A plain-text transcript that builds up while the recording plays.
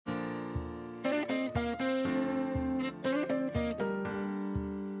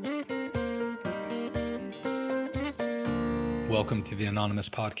Welcome to the Anonymous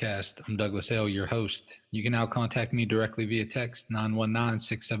Podcast. I'm Douglas L., your host. You can now contact me directly via text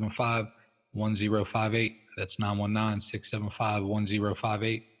 919-675-1058. That's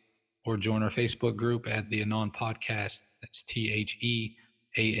 919-675-1058. Or join our Facebook group at the Anon Podcast. That's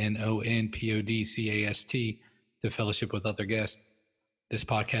TheAnonPodcast to fellowship with other guests. This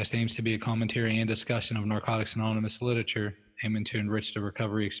podcast aims to be a commentary and discussion of Narcotics Anonymous literature, aiming to enrich the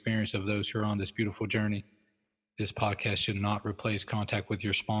recovery experience of those who are on this beautiful journey. This podcast should not replace contact with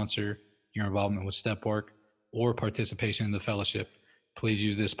your sponsor, your involvement with step work, or participation in the fellowship. Please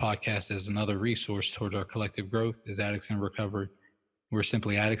use this podcast as another resource toward our collective growth as addicts in recovery. We're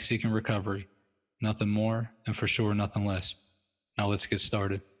simply addicts seeking recovery, nothing more, and for sure, nothing less. Now let's get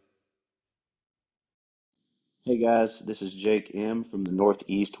started. Hey guys, this is Jake M. from the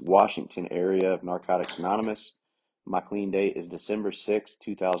Northeast Washington area of Narcotics Anonymous. My clean date is December 6,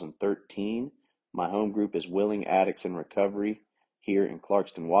 2013. My home group is Willing Addicts in Recovery here in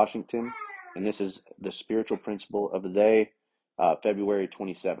Clarkston, Washington. And this is the spiritual principle of the day, February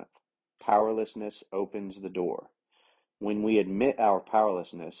 27th. Powerlessness opens the door. When we admit our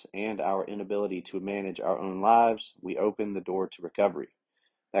powerlessness and our inability to manage our own lives, we open the door to recovery.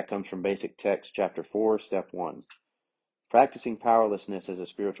 That comes from Basic Text, Chapter 4, Step 1. Practicing powerlessness as a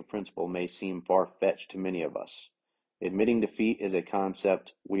spiritual principle may seem far-fetched to many of us. Admitting defeat is a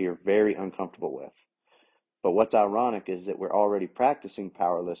concept we are very uncomfortable with. But what's ironic is that we're already practicing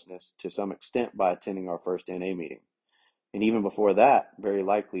powerlessness to some extent by attending our first NA meeting. And even before that, very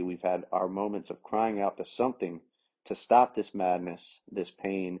likely we've had our moments of crying out to something to stop this madness, this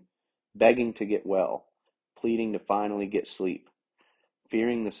pain, begging to get well, pleading to finally get sleep,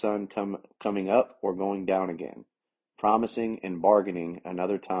 fearing the sun coming up or going down again, promising and bargaining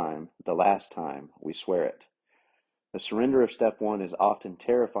another time, the last time, we swear it. The surrender of step one is often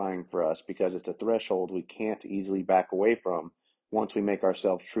terrifying for us because it's a threshold we can't easily back away from once we make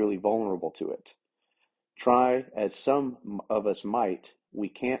ourselves truly vulnerable to it. Try as some of us might, we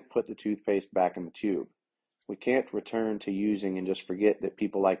can't put the toothpaste back in the tube. We can't return to using and just forget that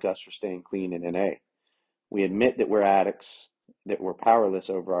people like us are staying clean in NA. We admit that we're addicts, that we're powerless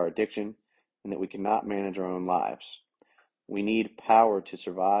over our addiction, and that we cannot manage our own lives. We need power to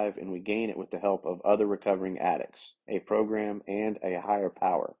survive, and we gain it with the help of other recovering addicts, a program, and a higher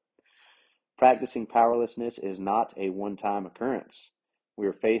power. Practicing powerlessness is not a one-time occurrence. We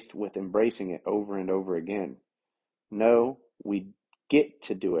are faced with embracing it over and over again. No, we get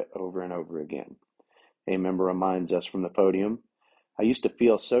to do it over and over again. A member reminds us from the podium, I used to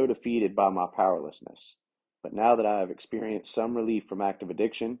feel so defeated by my powerlessness. But now that I have experienced some relief from active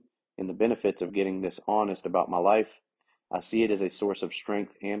addiction and the benefits of getting this honest about my life, I see it as a source of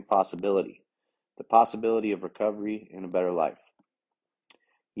strength and possibility, the possibility of recovery and a better life.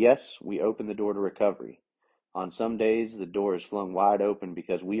 Yes, we open the door to recovery. On some days, the door is flung wide open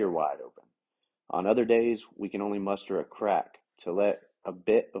because we are wide open. On other days, we can only muster a crack to let a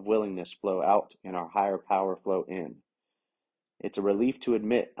bit of willingness flow out and our higher power flow in. It's a relief to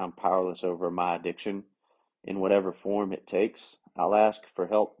admit I'm powerless over my addiction in whatever form it takes. I'll ask for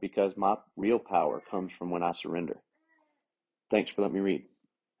help because my real power comes from when I surrender. Thanks for letting me read.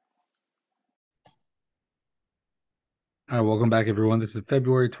 All right, welcome back, everyone. This is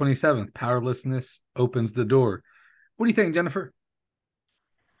February 27th. Powerlessness opens the door. What do you think, Jennifer?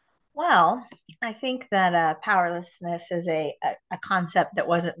 Well, I think that powerlessness is a concept that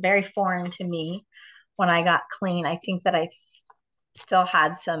wasn't very foreign to me when I got clean. I think that I still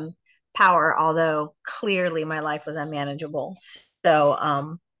had some power, although clearly my life was unmanageable. So,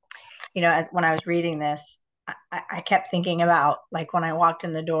 as when I was reading this, I kept thinking about like when I walked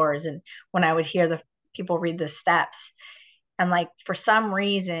in the doors and when I would hear the people read the steps, and like for some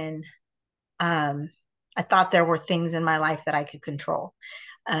reason, I thought there were things in my life that I could control.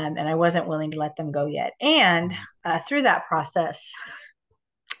 And I wasn't willing to let them go yet. And through that process,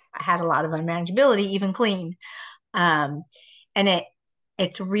 I had a lot of unmanageability, even clean. And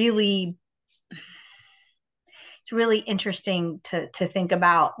it's really interesting to think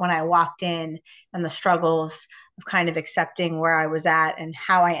about when I walked in and the struggles of kind of accepting where I was at and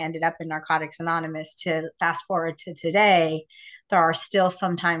how I ended up in Narcotics Anonymous. To fast forward to today, there are still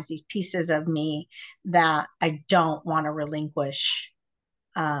sometimes these pieces of me that I don't want to relinquish.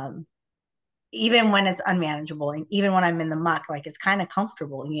 Even when it's unmanageable and even when I'm in the muck, like it's kind of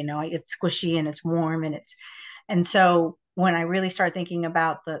comfortable, it's squishy and it's warm and so when I really start thinking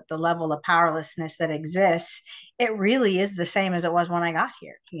about the level of powerlessness that exists, it really is the same as it was when I got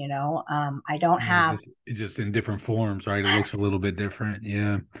here. I don't have it's just in different forms, right? It looks a little bit different.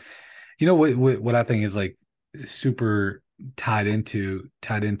 Yeah. You know what I think is like super tied into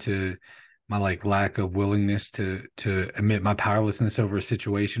my like lack of willingness to admit my powerlessness over a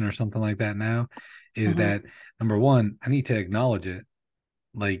situation or something like that now is Mm-hmm. that number one, I need to acknowledge it.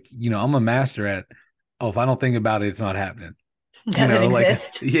 Like, I'm a master at, oh, if I don't think about it, it's not happening. Doesn't Like,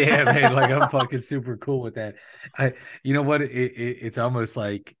 exist. yeah, man, like I'm fucking super cool with that. You know what? It's almost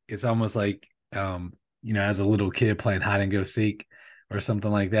like, as a little kid playing hide and go seek or something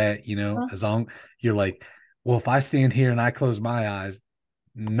like that, as long you're like, well, if I stand here and I close my eyes,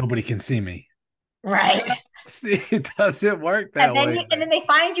 nobody can see me. Right. It doesn't work And that then way, you and man. then they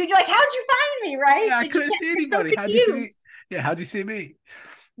find you, and you're like, how'd you find me? Right. Yeah, I And you couldn't can't, see you're so anybody. How'd you see? confused. Yeah, how'd you see me?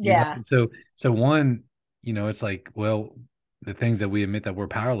 Yeah. So one, it's like, well, the things that we admit that we're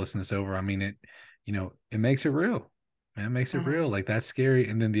powerlessness over, I mean, it makes it real. Man, it makes it Mm-hmm. real. Like that's scary.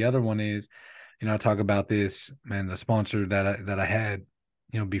 And then the other one is, I talk about this, man, the sponsor that I had,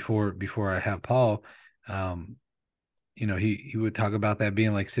 before I have Paul, um, he would talk about that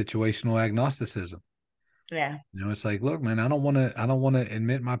being like situational agnosticism. Yeah. It's like, look, man, I don't want to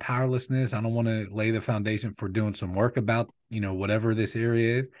admit my powerlessness. I don't want to lay the foundation for doing some work about, whatever this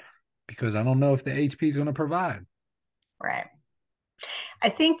area is, because I don't know if the HP is going to provide. Right. I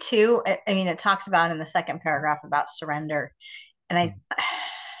think too, I mean, it talks about in the second paragraph about surrender. And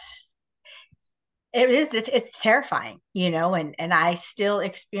it's terrifying, and I still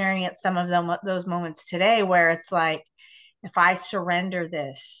experience some of those moments today where it's like, if I surrender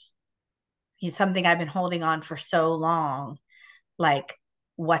this, it's something I've been holding on for so long, like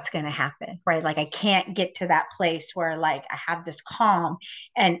what's going to happen, right? Like I can't get to that place where like I have this calm.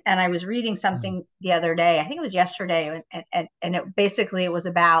 And I was reading Mm, something the other day, I think it was yesterday, and it basically it was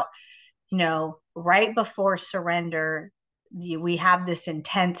about, right before surrender, we have this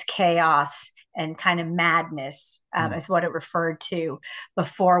intense chaos and kind of madness, mm, is what it referred to,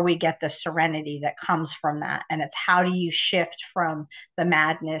 before we get the serenity that comes from that. And it's how do you shift from the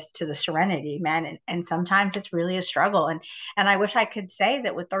madness to the serenity, man? And sometimes it's really a struggle. And I wish I could say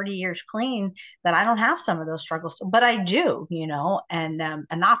that with 30 years clean that I don't have some of those struggles, but I do, and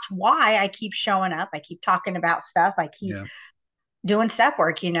that's why I keep showing up. I keep talking about stuff. I keep yeah. doing step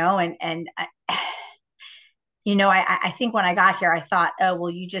work, and I think when I got here, I thought, oh,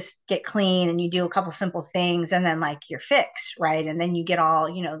 well, you just get clean and you do a couple simple things and then like you're fixed, right? And then you get all,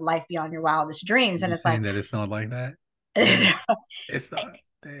 life beyond your wildest dreams. And You it's like, saying that it's not like that? Dang, and it's not.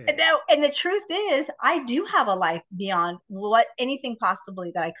 Dang. the truth is, I do have a life beyond what anything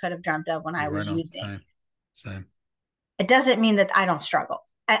possibly that I could have dreamt of when I You're right was on. using. Same, same. It doesn't mean that I don't struggle.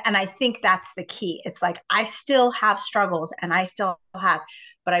 And I think that's the key. It's like I still have struggles and I still have,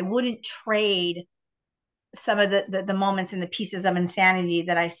 but I wouldn't trade some of the moments and the pieces of insanity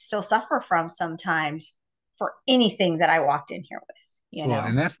that I still suffer from sometimes for anything that I walked in here with, you Well, know?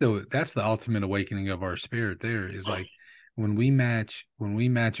 and that's the ultimate awakening of our spirit. There is like when we match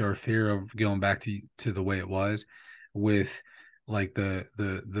our fear of going back to the way it was, with like the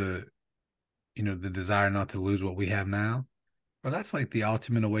desire not to lose what we have now. Well, that's like the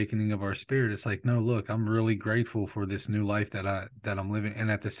ultimate awakening of our spirit. It's like, no, look, I'm really grateful for this new life that I'm living,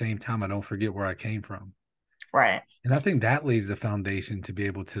 and at the same time, I don't forget where I came from. Right. And I think that lays the foundation to be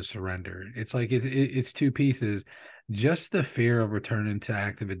able to surrender. It's like it's two pieces. Just the fear of returning to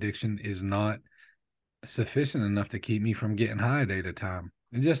active addiction is not sufficient enough to keep me from getting high a day at a time.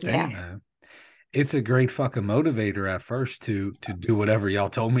 It just Yeah. ain't, man. It's a great fucking motivator at first to do whatever y'all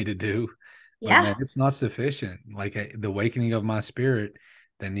told me to do, but man, Yeah. it's not sufficient. Like the awakening of my spirit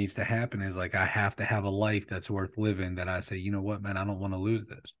that needs to happen is like I have to have a life that's worth living. That I say, you know what, man, I don't want to lose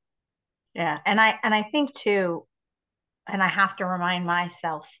this. Yeah. And I think too, and I have to remind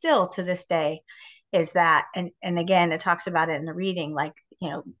myself still to this day, is that, and again, it talks about it in the reading, like,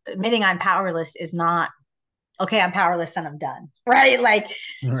 admitting I'm powerless is not okay, I'm powerless and I'm done. Right. Like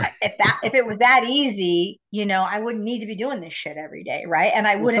Right. if it was that easy, I wouldn't need to be doing this shit every day. Right. And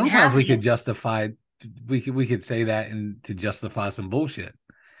I Well, wouldn't sometimes have we the, could justify. We could say that and to justify some bullshit,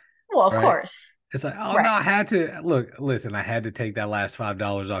 well, of right? course. It's like, oh no, Right. I had to look. Listen, I had to take that last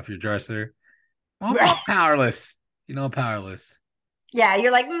 $5 off your dresser. Well, I'm Right. powerless. I'm powerless. Yeah.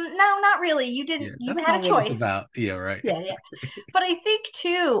 You're like, no, not really. Yeah, You that's had not a what it's choice. about. Yeah, right. Yeah. Yeah. But I think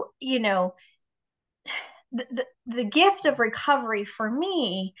too, the gift of recovery for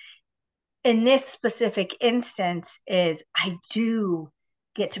me in this specific instance is I do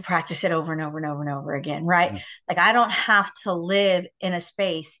get to practice it over and over and over and over again, right? Mm, Like I don't have to live in a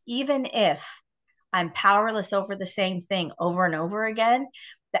space, even if I'm powerless over the same thing over and over again.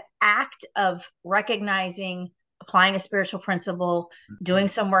 The act of recognizing, applying a spiritual principle, mm, doing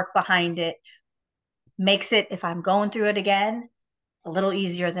some work behind it makes it, if I'm going through it again, a little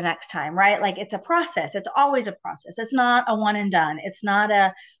easier the next time, right? Like it's a process. It's always a process. It's not a one and done. It's not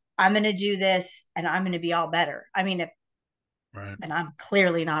a, I'm going to do this and I'm going to be all better. I mean, Right. and I'm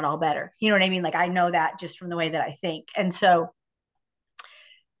clearly not all better. You know what I mean? Like I know that just from the way that I think. And so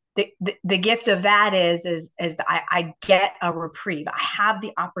the gift of that is that I get a reprieve. I have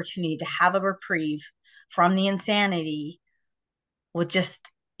the opportunity to have a reprieve from the insanity with just,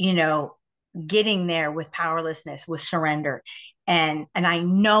 you know, getting there with powerlessness, with surrender. And I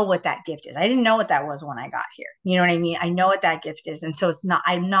know what that gift is. I didn't know what that was when I got here. You know what I mean? I know what that gift is. And so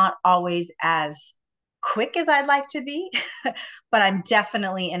I'm not always as quick as I'd like to be, but I'm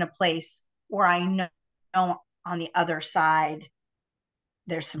definitely in a place where I know on the other side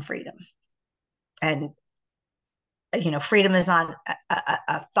there's some freedom. And you know, freedom is not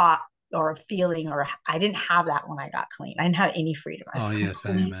a thought or a feeling, or I didn't have that when I got clean. I didn't have any freedom. I was Oh yeah,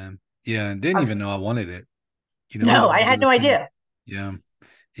 same, complete. man. Yeah, and didn't I was even know I wanted it. It was no, one I of had no those things. idea. Yeah.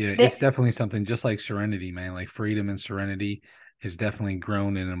 Yeah, They, it's definitely something just like serenity, man. Like freedom and serenity has definitely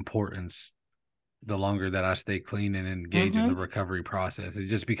grown in importance the longer that I stay clean and engage in the mm-hmm. recovery process. It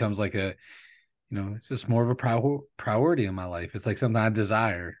just becomes like it's just more of a priority in my life. It's like something I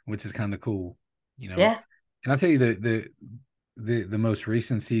desire, which is kind of cool, you know. Yeah. And I'll tell you the most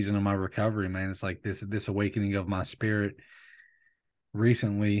recent season of my recovery, man, it's like this awakening of my spirit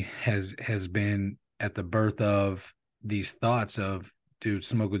recently has been at the birth of these thoughts of, dude,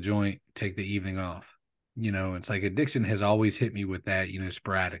 smoke a joint, take the evening off. It's like addiction has always hit me with that,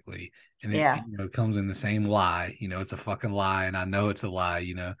 sporadically. And it, Yeah. comes in the same lie. It's a fucking lie, and I know it's a lie.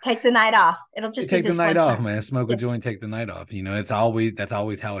 Take the night off. It'll You just be take the this night one off, time. man. Smoke a Yeah. joint, take the night off. That's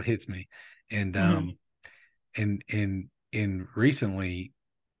always how it hits me. And Mm-hmm. and recently,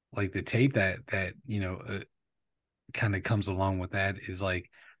 like the tape that kind of comes along with that is like,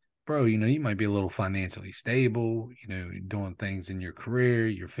 bro, you might be a little financially stable, doing things in your career,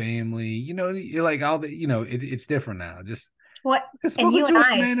 your family, you're like all the, it's different now. Just And smoke a you and joint,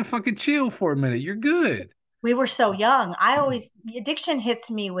 I, man, and fucking chill for a minute. You're good. we were so young. Addiction hits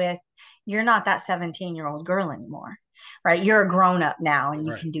me with, you're not that 17-year-old girl anymore, right? You're a grown up now and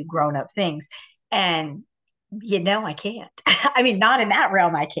you Right. can do grown up things. And, I can't. I mean, not in that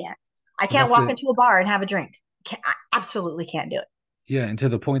realm, I can't. I But can't that's walk the into a bar and have a drink. I absolutely can't do it. Yeah, and to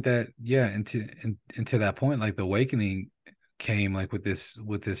the point that and to that point, like the awakening came like with this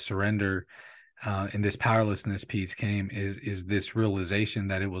surrender and this powerlessness piece came is this realization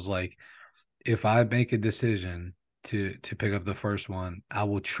that it was like, if I make a decision to pick up the first one, I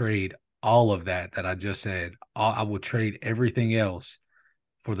will trade all of that I just said. I will trade everything else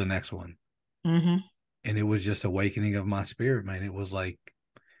for the next one. Mm-hmm. And it was just awakening of my spirit, man. It was like,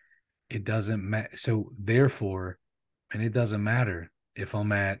 it doesn't matter. So therefore, and it doesn't matter if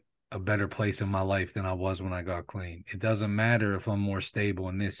I'm at a better place in my life than I was when I got clean. It doesn't matter if I'm more stable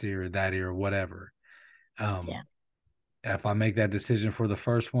in this area or that area or whatever. Yeah. Um, if I make that decision for the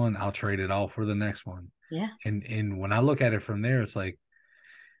first one, I'll trade it all for the next one. Yeah. And when I look at it from there, it's like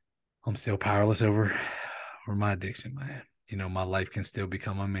I'm still powerless over my addiction, man. My life can still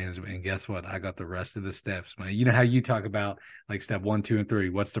become unmanageable. And guess what? I got the rest of the steps, man. You know how you talk about like step 1, 2, and 3.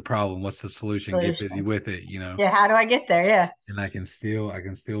 What's the problem? What's the solution? Get busy Solution. with it. Yeah. How do I get there? Yeah. And I can still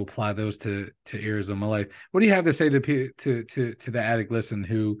apply those to areas of my life. What do you have to say to the addict listen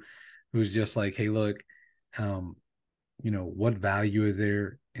who's just like, hey, look, um, what value is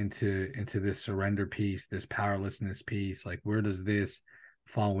there into this surrender piece, this powerlessness piece? Like, where does this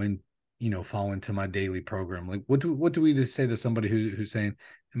fall in, fall into my daily program? Like, what do we just say to somebody who's saying,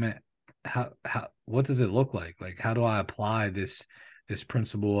 man, how what does it look like? Like, how do I apply this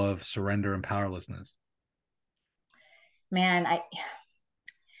principle of surrender and powerlessness? Man,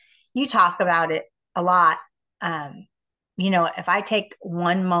 you talk about it a lot. Um, if I take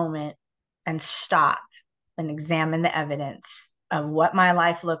one moment and stop and examine the evidence of what my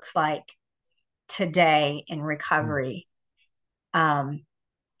life looks like today in Mm. recovery, um,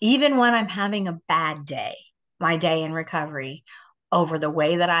 even when I'm having a bad day, my day in recovery, over the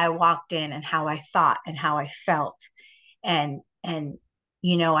way that I walked in and how I thought and how I felt, and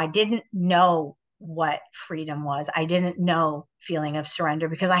I didn't know what freedom was. I didn't know feeling of surrender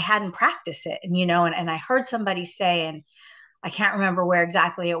because I hadn't practiced it. And I heard somebody say, and I can't remember where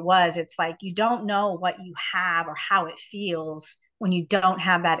exactly it was. It's like you don't know what you have or how it feels when you don't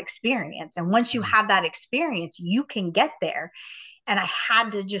have that experience. And once you Mm. have that experience, you can get there. And I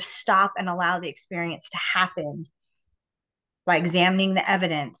had to just stop and allow the experience to happen by examining the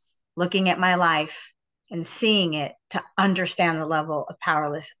evidence, looking at my life and seeing it to understand the level of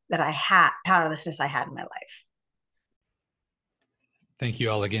powerlessness I had in my life. Thank you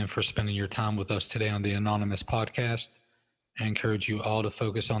all again for spending your time with us today on the Anonymous podcast. I encourage you all to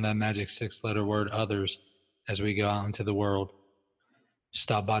focus on that magic 6-letter word, others, as we go out into the world.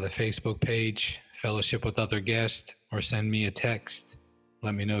 Stop by the Facebook page, Fellowship with Other Guests, or send me a text.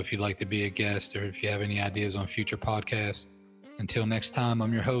 Let me know if you'd like to be a guest or if you have any ideas on future podcasts. Until next time,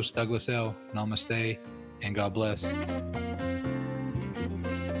 I'm your host, Douglas L. Namaste, and God bless.